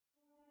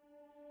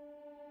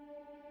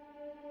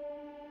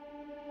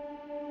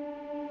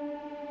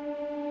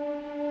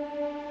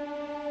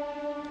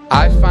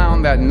I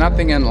found that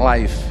nothing in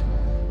life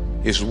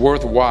is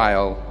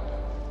worthwhile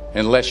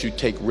unless you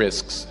take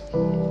risks.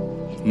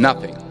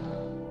 Nothing.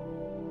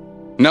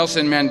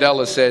 Nelson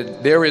Mandela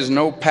said, "There is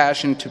no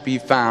passion to be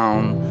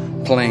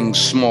found playing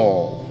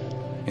small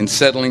and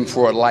settling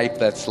for a life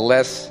that's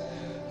less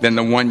than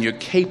the one you're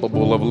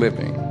capable of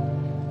living."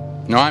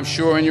 Now, I'm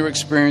sure in your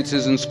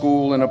experiences in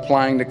school and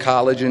applying to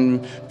college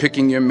and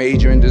picking your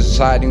major and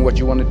deciding what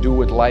you want to do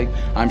with life,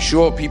 I'm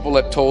sure people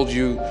have told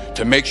you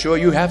to make sure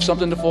you have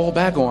something to fall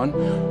back on.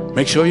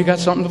 Make sure you got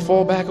something to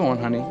fall back on,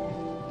 honey.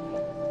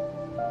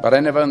 But I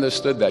never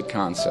understood that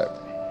concept,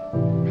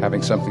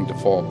 having something to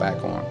fall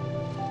back on.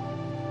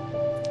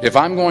 If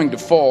I'm going to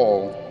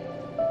fall,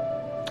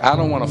 I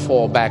don't want to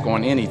fall back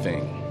on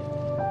anything.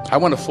 I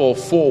want to fall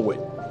forward.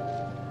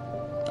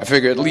 I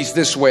figure at least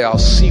this way I'll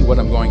see what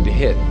I'm going to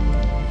hit.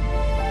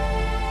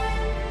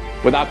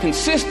 Without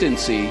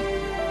consistency,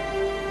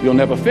 you'll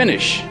never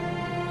finish.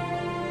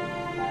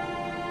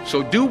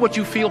 So do what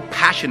you feel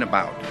passionate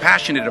about.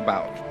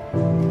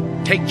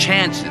 Take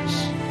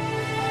chances.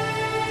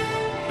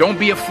 Don't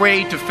be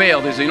afraid to fail.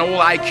 There's an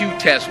old IQ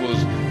test,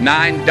 was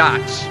 9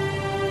 dots,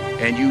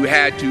 and you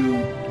had to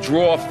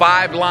draw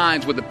 5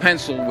 lines with a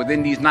pencil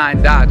within these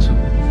 9 dots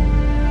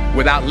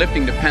without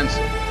lifting the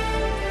pencil.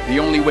 The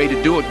only way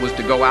to do it was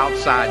to go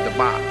outside the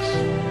box.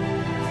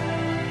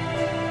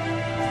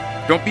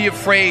 Don't be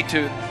afraid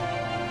to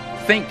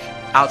think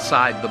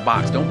outside the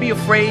box. Don't be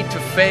afraid to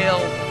fail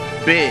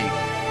big,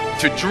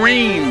 to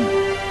dream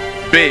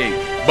big.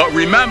 But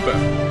remember,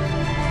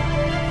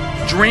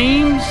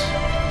 dreams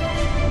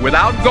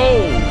without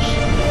goals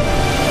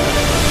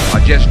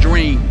are just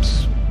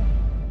dreams.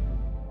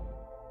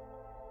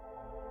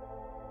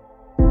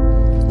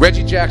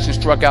 Reggie Jackson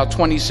struck out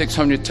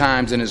 2,600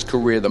 times in his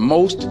career, the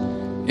most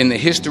in the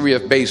history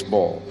of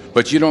baseball.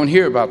 But you don't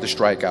hear about the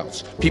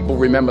strikeouts. People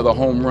remember the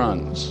home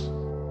runs.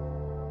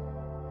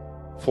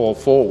 Fall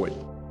forward.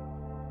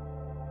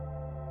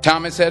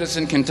 Thomas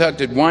Edison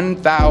conducted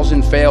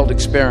 1,000 failed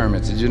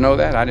experiments. Did you know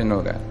that? I didn't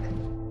know that.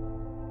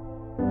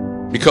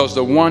 Because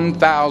the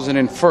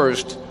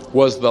 1,001st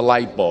was the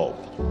light bulb.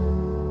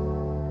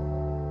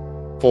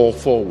 Fall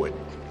forward.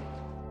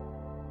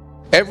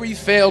 Every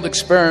failed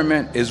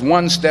experiment is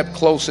one step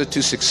closer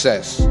to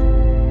success.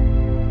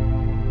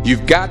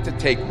 You've got to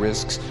take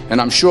risks, and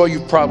I'm sure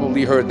you've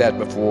probably heard that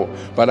before,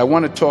 but I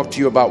want to talk to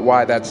you about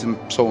why that's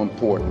so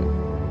important.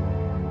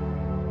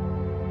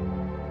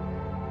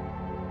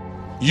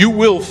 You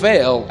will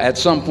fail at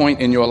some point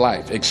in your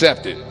life.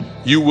 Accept it.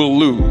 You will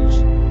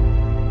lose.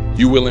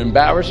 You will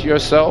embarrass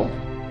yourself.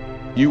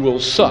 You will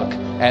suck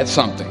at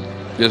something.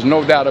 There's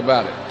no doubt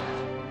about it.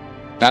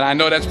 And I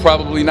know that's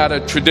probably not a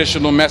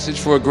traditional message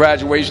for a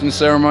graduation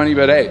ceremony,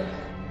 but hey,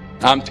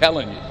 I'm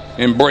telling you,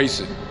 embrace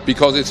it,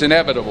 because it's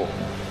inevitable.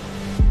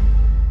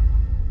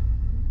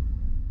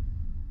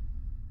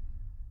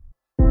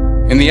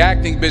 In the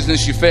acting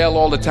business, you fail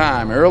all the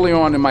time. Early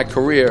on in my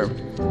career,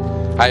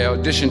 I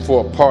auditioned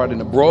for a part in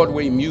a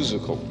Broadway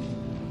musical.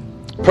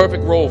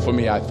 Perfect role for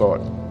me, I thought,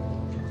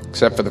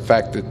 except for the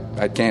fact that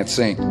I can't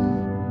sing.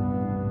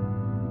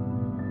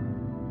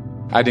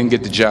 I didn't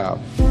get the job.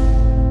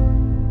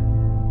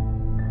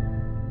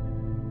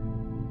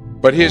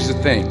 But here's the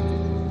thing.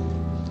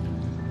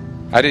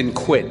 I didn't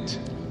quit.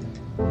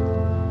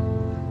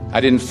 I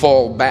didn't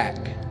fall back.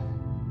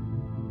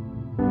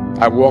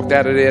 I walked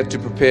out of there to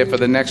prepare for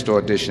the next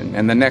audition,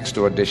 and the next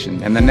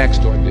audition, and the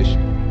next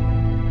audition.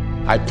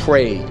 I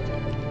prayed.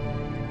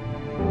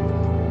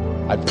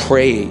 I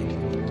prayed.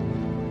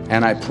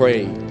 And I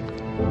prayed.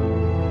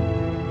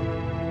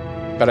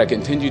 But I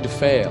continued to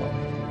fail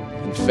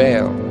and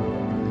fail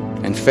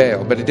and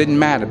fail. But it didn't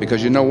matter,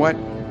 because you know what?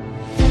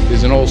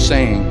 There's an old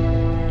saying,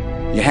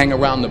 you hang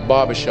around the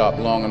barbershop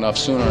long enough,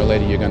 sooner or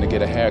later you're going to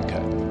get a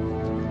haircut.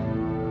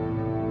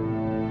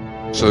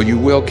 So you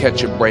will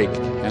catch a break,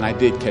 and I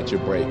did catch a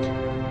break.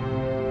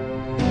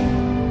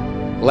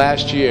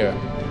 Last year,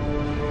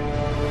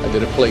 I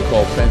did a play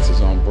called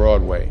Fences on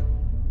Broadway.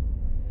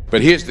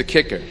 But here's the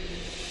kicker.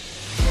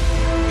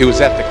 It was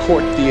at the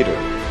Court Theater.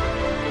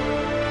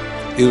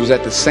 It was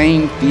at the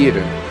same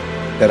theater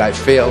that I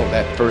failed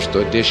that first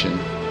audition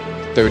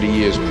 30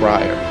 years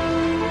prior.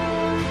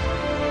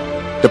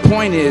 The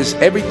point is,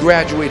 every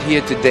graduate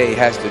here today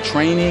has the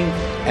training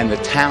and the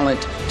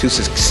talent to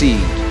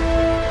succeed.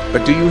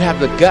 But do you have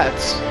the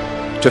guts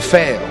to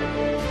fail?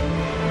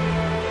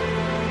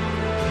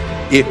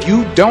 If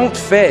you don't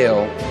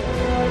fail,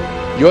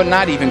 you're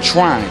not even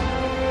trying.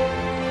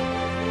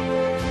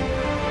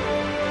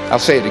 I'll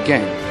say it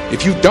again.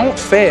 If you don't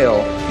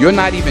fail, you're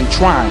not even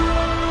trying.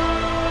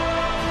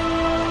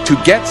 To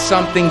get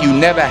something you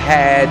never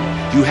had,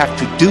 you have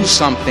to do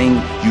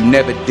something you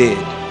never did.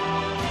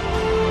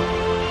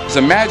 So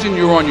imagine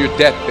you're on your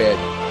deathbed,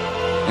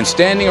 and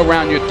standing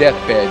around your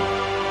deathbed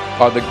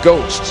are the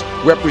ghosts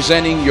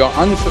representing your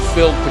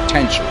unfulfilled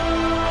potential.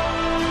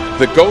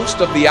 The ghost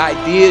of the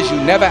ideas you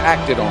never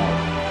acted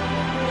on.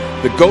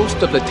 The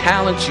ghost of the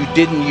talents you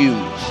didn't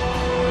use.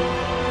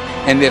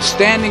 And they're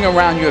standing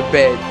around your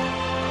bed,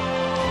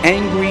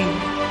 angry,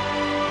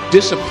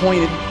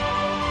 disappointed,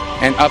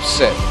 and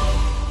upset.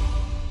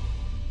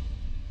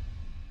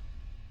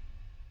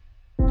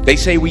 They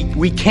say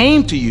we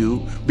came to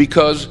you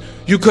because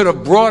you could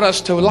have brought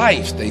us to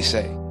life, they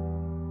say.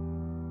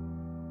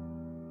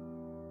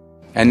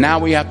 And now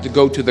we have to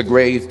go to the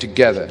grave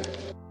together.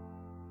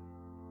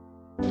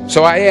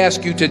 So I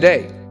ask you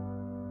today,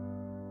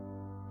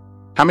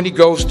 how many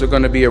ghosts are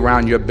going to be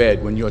around your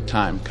bed when your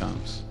time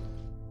comes?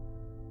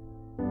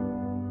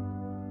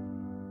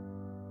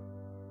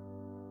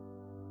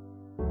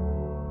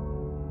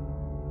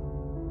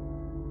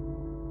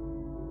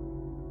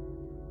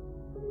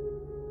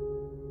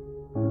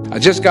 I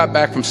just got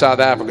back from South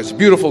Africa. It's a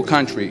beautiful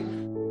country,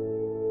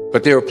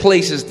 but there are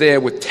places there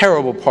with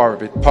terrible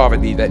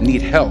poverty that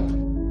need help.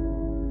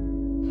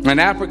 And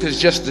Africa is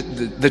just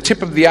the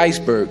tip of the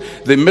iceberg.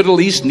 The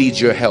Middle East needs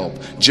your help.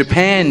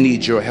 Japan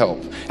needs your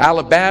help.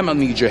 Alabama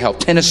needs your help.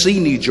 Tennessee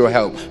needs your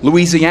help.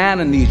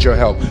 Louisiana needs your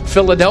help.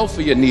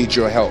 Philadelphia needs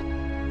your help.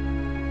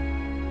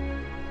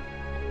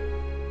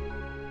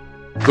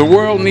 The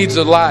world needs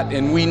a lot,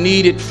 and we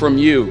need it from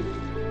you.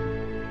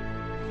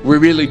 We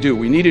really do.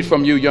 We need it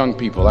from you young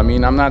people. I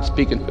mean, I'm not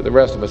speaking for the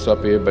rest of us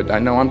up here, but I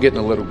know I'm getting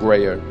a little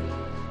grayer.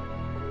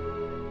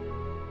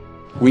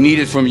 We need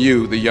it from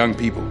you, the young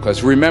people,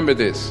 because remember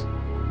this.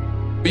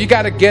 You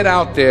got to get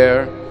out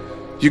there.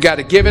 You got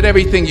to give it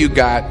everything you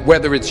got,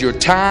 whether it's your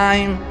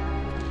time,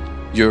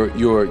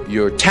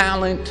 your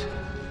talent,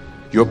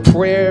 your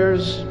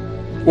prayers,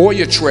 or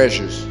your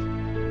treasures.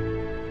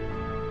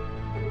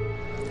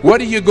 What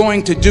are you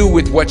going to do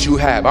with what you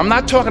have? I'm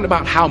not talking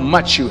about how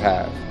much you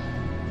have.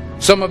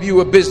 Some of you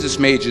are business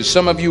majors.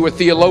 Some of you are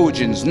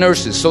theologians,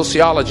 nurses,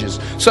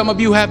 sociologists. Some of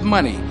you have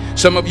money.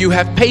 Some of you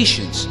have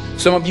patience.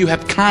 Some of you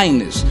have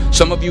kindness.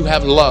 Some of you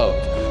have love.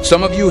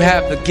 Some of you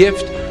have the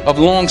gift of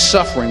long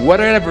suffering.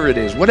 Whatever it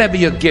is, whatever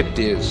your gift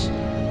is,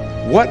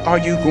 what are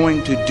you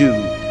going to do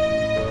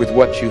with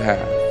what you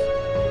have?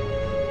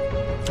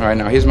 All right,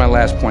 now here's my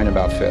last point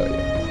about failure.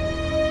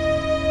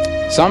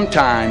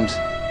 Sometimes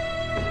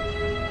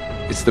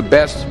it's the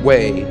best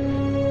way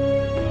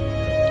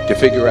to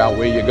figure out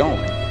where you're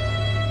going.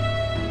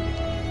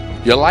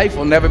 Your life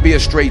will never be a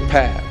straight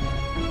path.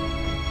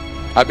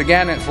 I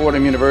began at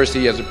Fordham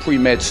University as a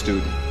pre-med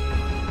student.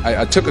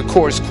 I took a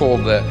course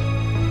called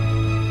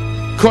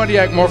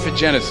cardiac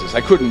morphogenesis. I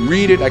couldn't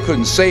read it, I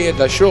couldn't say it,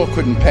 I sure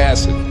couldn't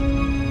pass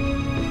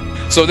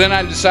it. So then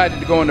I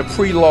decided to go into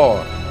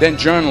pre-law, then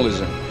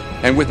journalism.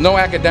 And with no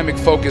academic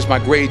focus, my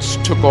grades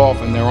took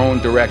off in their own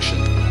direction.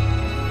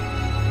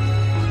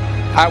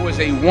 I was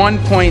a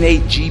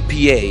 1.8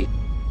 GPA.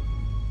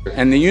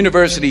 And the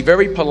university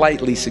very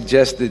politely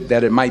suggested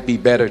that it might be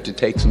better to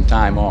take some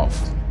time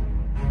off.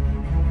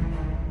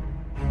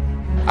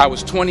 I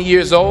was 20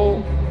 years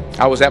old.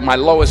 I was at my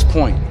lowest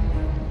point.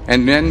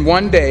 And then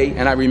one day,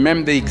 and I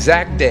remember the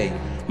exact day,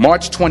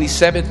 March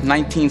 27th,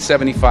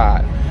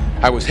 1975,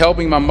 I was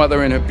helping my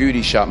mother in her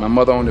beauty shop. My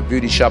mother owned a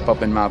beauty shop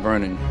up in Mount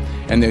Vernon.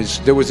 And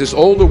there was this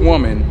older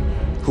woman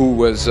who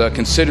was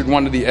considered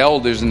one of the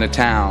elders in the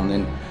town.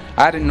 And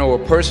I didn't know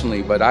her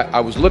personally, but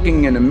I was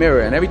looking in the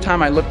mirror, and every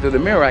time I looked at the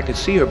mirror, I could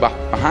see her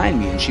behind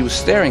me, and she was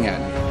staring at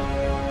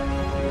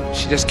me.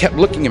 She just kept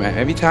looking at me.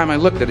 Every time I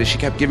looked at her, she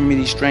kept giving me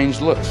these strange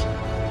looks.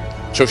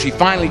 So she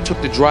finally took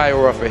the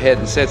dryer off her head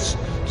and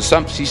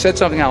she said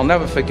something I'll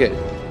never forget.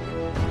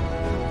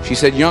 She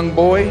said, "Young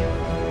boy,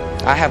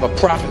 I have a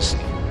prophecy,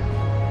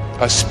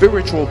 a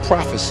spiritual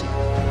prophecy."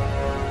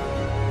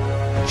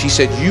 She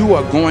said, "You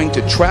are going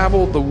to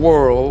travel the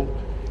world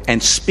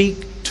and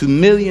speak to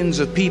millions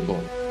of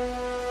people."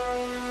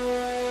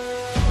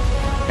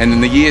 And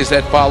in the years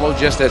that followed,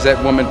 just as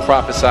that woman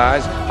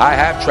prophesied, I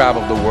have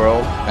traveled the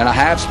world and I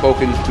have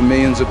spoken to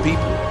millions of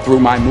people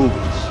through my movies.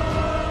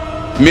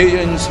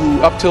 Millions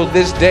who up till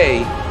this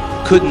day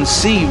couldn't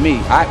see me,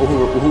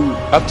 who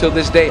up till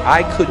this day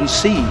I couldn't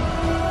see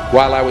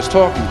while I was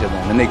talking to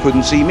them, and they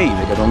couldn't see me,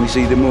 they could only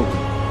see the movie.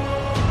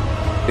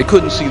 They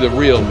couldn't see the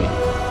real me.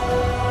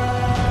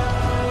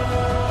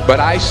 But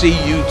I see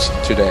you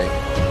today,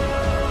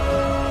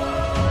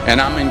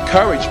 and I'm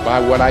encouraged by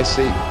what I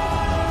see.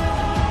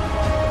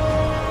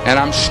 And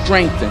I'm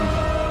strengthened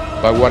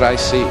by what I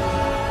see.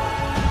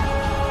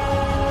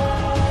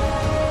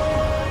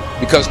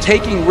 Because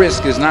taking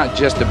risk is not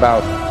just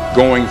about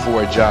going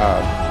for a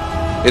job.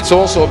 It's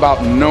also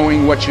about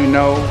knowing what you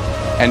know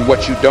and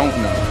what you don't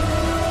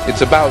know.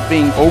 It's about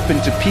being open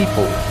to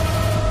people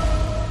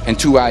and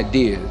to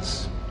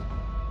ideas.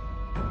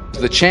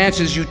 The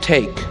chances you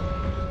take,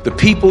 the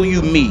people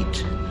you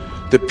meet,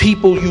 the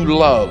people you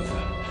love,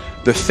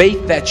 the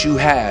faith that you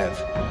have,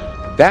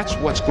 that's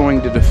what's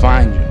going to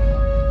define you.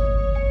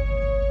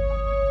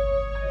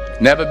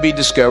 Never be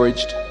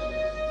discouraged.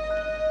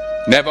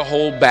 Never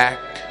hold back.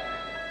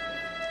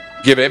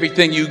 Give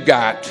everything you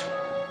got.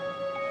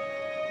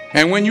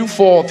 And when you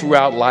fall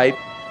throughout life,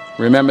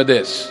 remember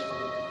this: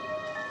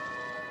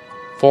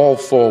 fall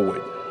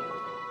forward.